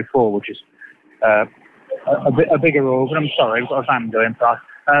new 104, which is a bigger organ. I'm sorry, we've got a van going past.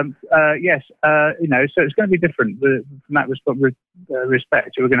 Yes, so it's going to be different from that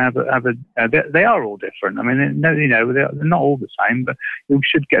respect. We're going to have they are all different. I mean, they're not all the same, but we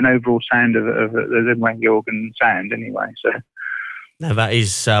should get an overall sound of the Marenghi organ sound anyway. So. No, that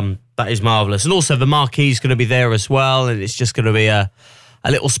is marvellous. And also the marquee's going to be there as well, and it's just going to be a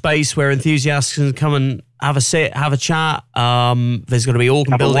little space where enthusiasts can come and have a sit, have a chat. There's going to be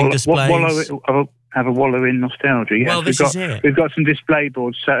organ building displays. Have a wallow in nostalgia. Yes, well, this is it. We've got some display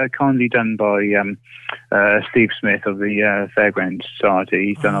boards kindly done by Steve Smith of the Fairground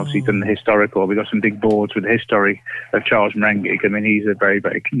Society. He's done the historical. We've got some big boards with the history of Charles Marenghi. I mean, he's a very,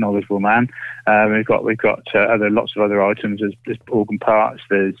 very knowledgeable man. We've got lots of other items. There's organ parts.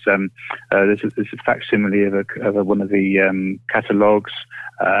 There's a facsimile of one of the catalogues.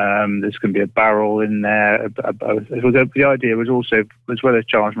 There's going to be a barrel in there. The idea was also, as well as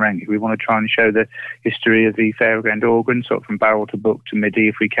Charles Marenghi, we want to try and show the history of the fairground organ, sort of from barrel to book to MIDI,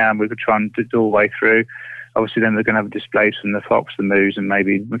 if we can. We could try and do it all the way through. Obviously, then they're going to have displays from the Fox, the Moose, and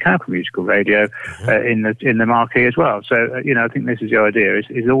maybe mechanical musical radio in the marquee as well. So, I think this is the idea.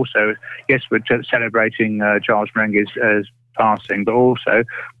 Is also, yes, we're celebrating Charles Marenghi's passing, but also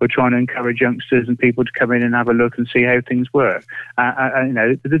we're trying to encourage youngsters and people to come in and have a look and see how things work.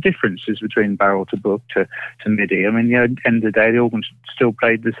 The differences between barrel to book to MIDI. I mean, at the end of the day, the organ's still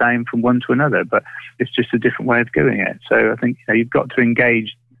played the same from one to another, but it's just a different way of doing it. So I think you've got to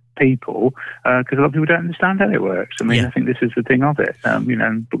engage people because a lot of people don't understand how it works. I mean, I think this is the thing of it.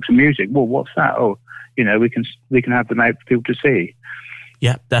 Books of music. Well, what's that? Oh, we can have them out for people to see.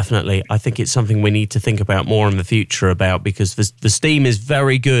 Yeah, definitely. I think it's something we need to think about more in the future about, because the Steam is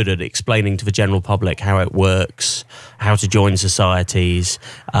very good at explaining to the general public how it works, how to join societies,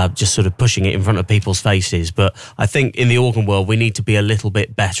 just sort of pushing it in front of people's faces. But I think in the organ world, we need to be a little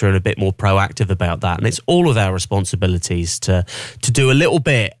bit better and a bit more proactive about that. And it's all of our responsibilities to do a little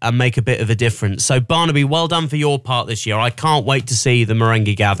bit and make a bit of a difference. So Barnaby, well done for your part this year. I can't wait to see the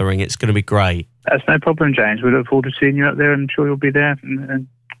Marenghi Gathering. It's going to be great. That's no problem, James. We look forward to seeing you up there. I'm sure you'll be there and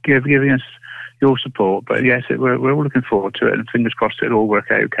giving us your support. But yes, we're all looking forward to it, and fingers crossed it'll all work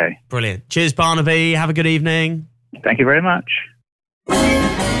out okay. Brilliant. Cheers, Barnaby. Have a good evening. Thank you very much.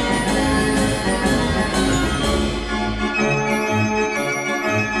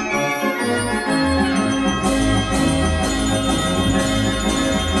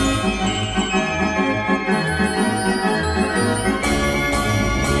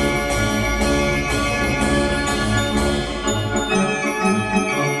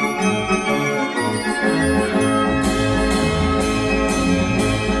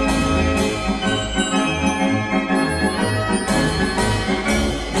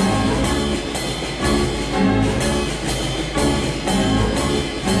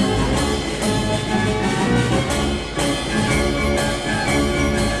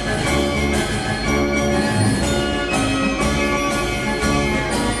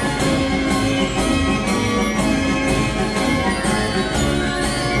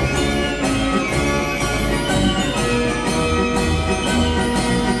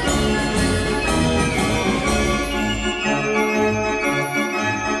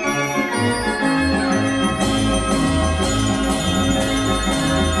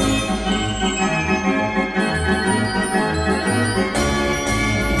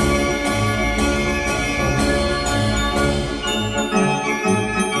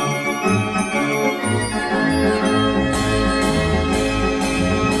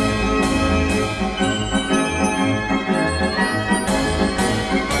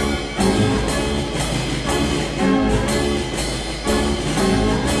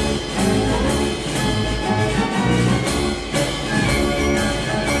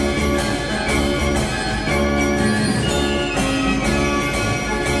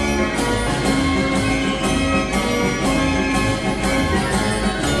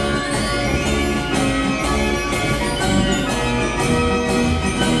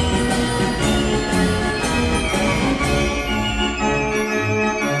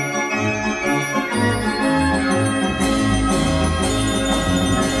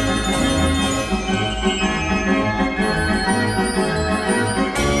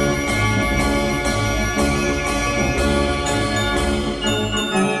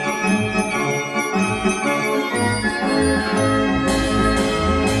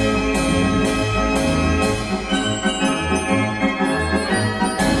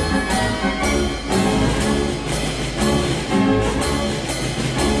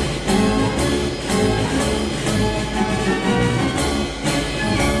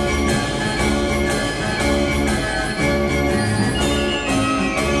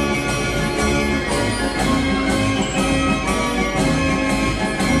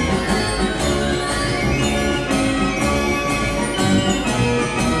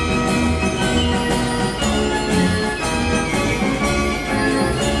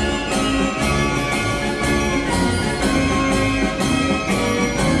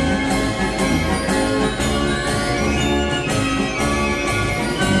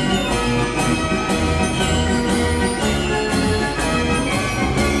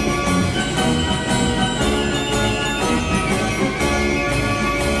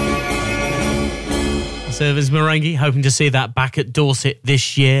 Charles Marenghi, hoping to see that back at Dorset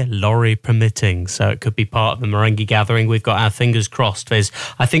this year, lorry permitting. So it could be part of the Marenghi gathering. We've got our fingers crossed. There's,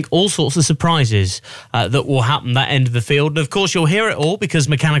 I think, all sorts of surprises that will happen that end of the field. And of course, you'll hear it all because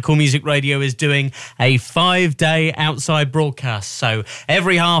Mechanical Music Radio is doing a 5-day outside broadcast. So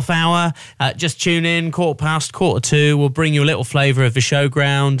every half hour, just tune in, 2:15, we'll bring you a little flavour of the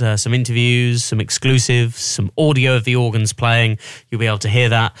showground, some interviews, some exclusives, some audio of the organs playing. You'll be able to hear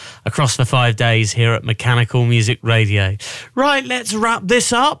that across the 5 days here at Mechanical Music Radio. Right, let's wrap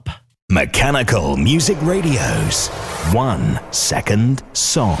this up. Mechanical Music Radio's 1 second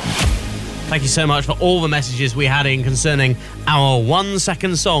song. Thank you so much for all the messages we had in concerning our 1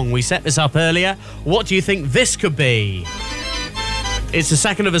 second song. We set this up earlier. What do you think this could be? It's the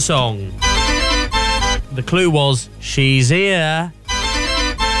second of a song. The clue was, she's here.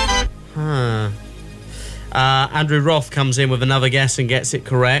 Andrew Roth comes in with another guess and gets it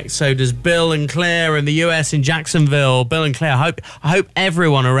correct. So does Bill and Claire in the US in Jacksonville. Bill and Claire, I hope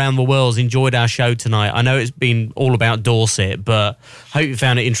everyone around the world's enjoyed our show tonight. I know it's been all about Dorset, but I hope you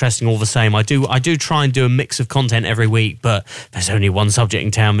found it interesting all the same. I do try and do a mix of content every week, but there's only one subject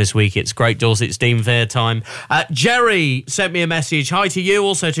in town this week. It's Great Dorset Steam Fair time. Jerry sent me a message. Hi to you,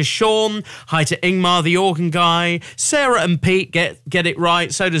 also to Sean. Hi to Ingmar, the organ guy. Sarah and Pete get it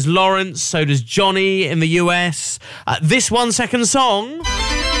right. So does Lawrence. So does Johnny in the US. This 1 second song,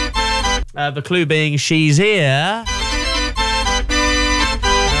 the clue being she's here.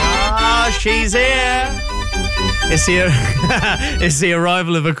 She's here. It's the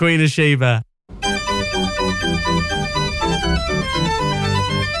arrival of a Queen of Sheba.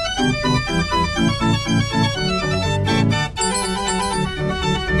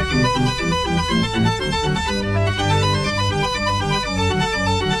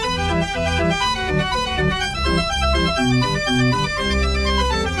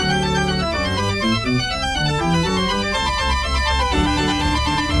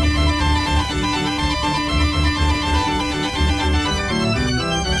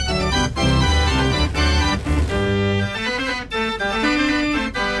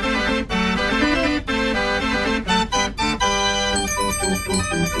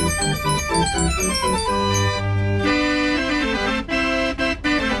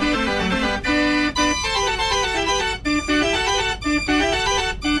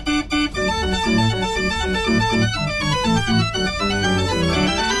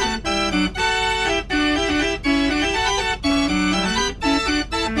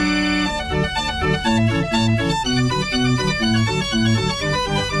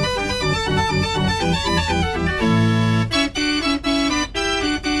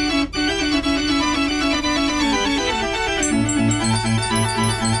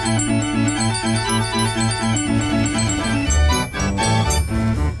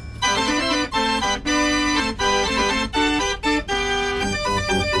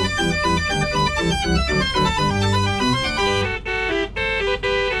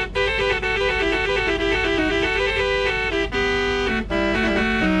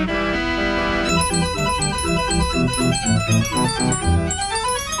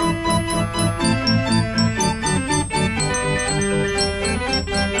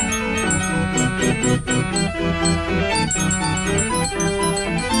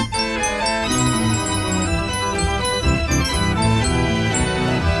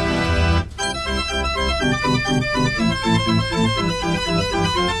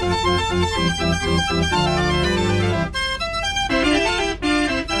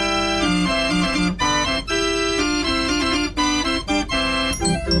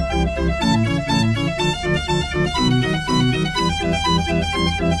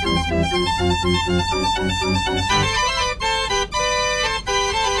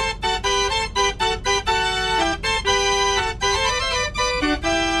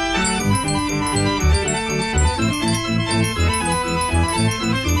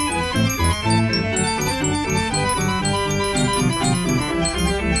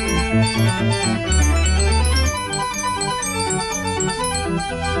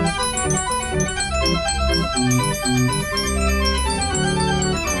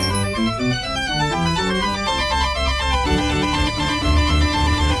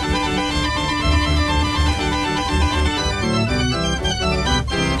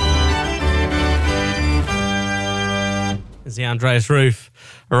 The Andreas Roof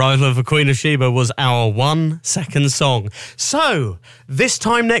arrival of the Queen of Sheba was our 1 second song. So, this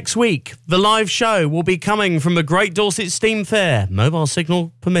time next week, the live show will be coming from the Great Dorset Steam Fair, mobile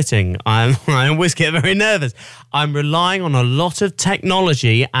signal permitting. I always get very nervous. I'm relying on a lot of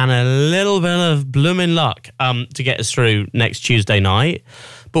technology and a little bit of blooming luck to get us through next Tuesday night.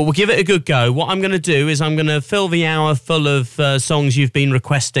 but we'll give it a good go. What I'm going to do is I'm going to fill the hour full of songs you've been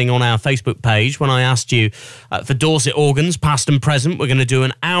requesting on our Facebook page. When I asked you for Dorset organs, past and present, we're going to do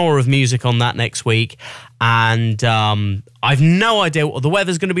an hour of music on that next week. And I've no idea what the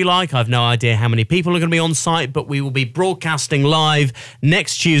weather's going to be like. I've no idea how many people are going to be on site, but we will be broadcasting live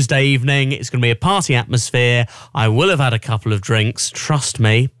next Tuesday evening. It's going to be a party atmosphere. I will have had a couple of drinks. Trust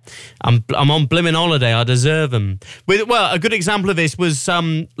me. I'm on blimmin' holiday. I deserve them. Well, a good example of this was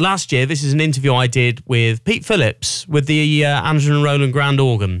last year. This is an interview I did with Pete Phillips with the Anderson and Roland Grand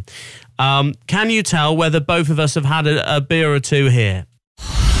Organ. Can you tell whether both of us have had a beer or two here?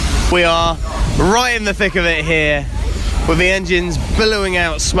 We are right in the thick of it here, with the engines billowing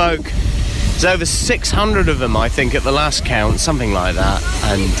out smoke. There's over 600 of them, I think, at the last count, something like that.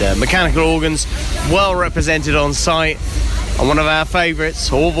 And mechanical organs well represented on site, and one of our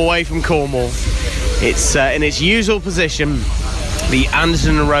favourites, all the way from Cornwall. It's in its usual position, the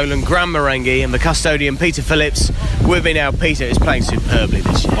Anderson and Roland Grand Marenghi, and the custodian, Peter Phillips, with me now. Peter is playing superbly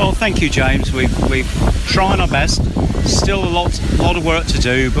this year. Well, thank you, James. We've tried our best. Still a lot of work to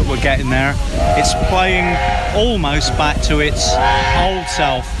do, but we're getting there. It's playing almost back to its old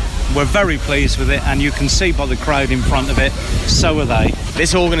self. We're very pleased with it, and you can see by the crowd in front of it, so are they.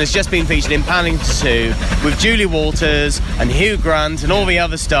 This organ has just been featured in Paddington 2 with Julie Walters and Hugh Grant and all the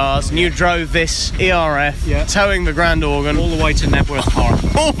other stars, and you drove this ERF, towing the grand organ all the way to Knebworth Park.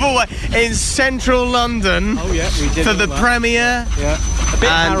 All the way in central London. Oh yeah, we did for the premiere. Yeah, a bit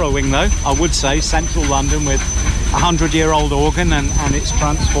harrowing though, I would say, central London with a 100-year-old organ and its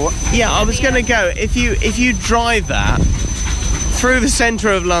transport. Yeah, I was going to go, if you drive that through the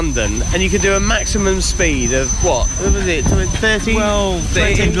centre of London, and you could do a maximum speed of what was it, 30? Well,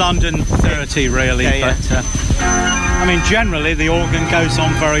 20? In London 30 really, but I mean generally the organ goes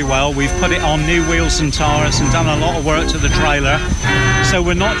on very well. We've put it on new wheels and tyres and done a lot of work to the trailer, so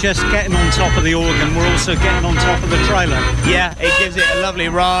we're not just getting on top of the organ, we're also getting on top of the trailer. Yeah, it gives it a lovely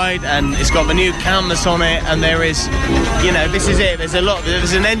ride, and it's got the new canvas on it, and there is, this is it,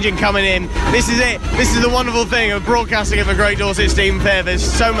 there's an engine coming in, this is it, this is the wonderful thing of broadcasting at the Great Dorset Steam Fair. There's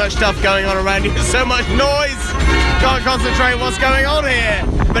so much stuff going on around you, there's so much noise, can't concentrate what's going on here.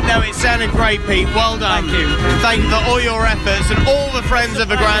 But no, it sounded great, Pete, well done. Thank you. Thank you for all your efforts and all the friends of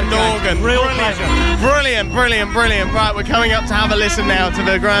the Grand Organ. Real pleasure. Brilliant. Right, we're coming up to have a listen now to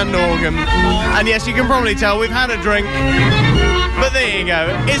the Grand Organ. And yes, you can probably tell we've had a drink. But there you go.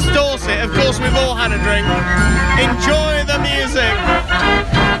 It's Dorset. Of course, we've all had a drink. Enjoy the music.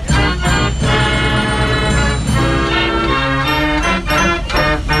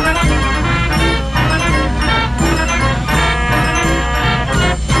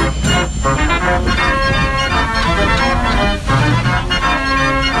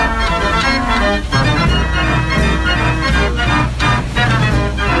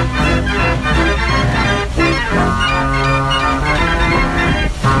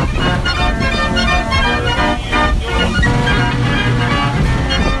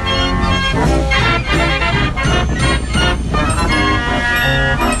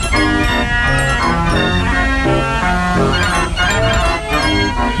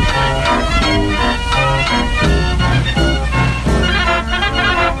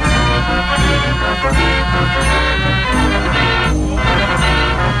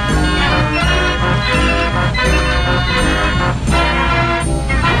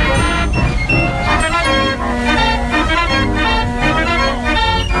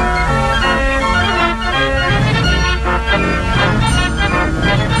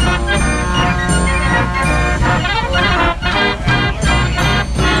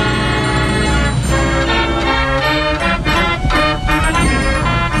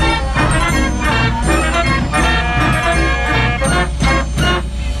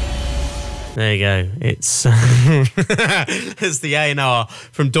 There you go. It's it's the A&R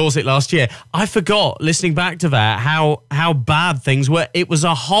from Dorset last year. I forgot, listening back to that, how bad things were. It was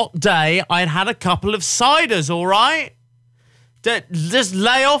a hot day. I had a couple of ciders, all right? Just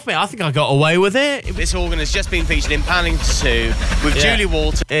lay off me. I think I got away with it. This organ has just been featured in Paddington 2 with Julie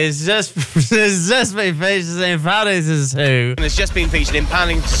Walters. It's just been featured in Paddington 2. It's just been featured in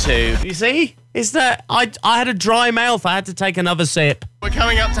Paddington 2. You see? It's that I had a dry mouth. I had to take another sip. We're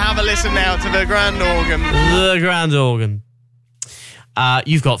coming up to have a listen now to the Grand Organ. The Grand Organ.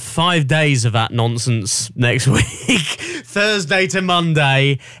 You've got 5 days of that nonsense next week. Thursday to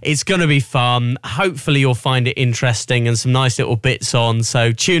Monday. It's going to be fun. Hopefully you'll find it interesting and some nice little bits on.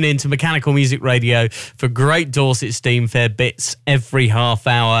 So tune in to Mechanical Music Radio for great Dorset Steam Fair bits every half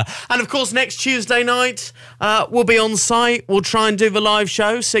hour. And of course, next Tuesday night, we'll be on site. We'll try and do the live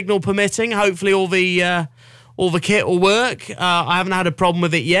show, signal permitting. Hopefully all all the kit will work. I haven't had a problem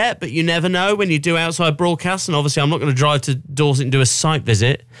with it yet, but you never know when you do outside broadcasts. And obviously, I'm not going to drive to Dorset and do a site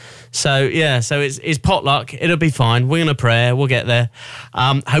visit. So it's potluck. It'll be fine. We're going to pray. We'll get there.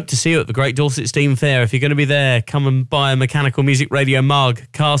 Hope to see you at the Great Dorset Steam Fair. If you're going to be there, come and buy a Mechanical Music Radio mug,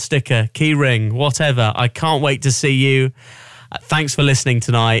 car sticker, key ring, whatever. I can't wait to see you. Thanks for listening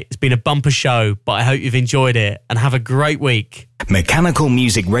tonight. It's been a bumper show, but I hope you've enjoyed it, and have a great week. Mechanical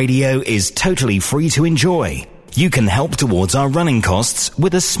Music Radio is totally free to enjoy. You can help towards our running costs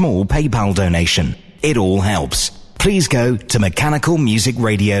with a small PayPal donation. It all helps. Please go to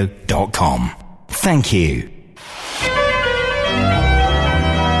mechanicalmusicradio.com. Thank you.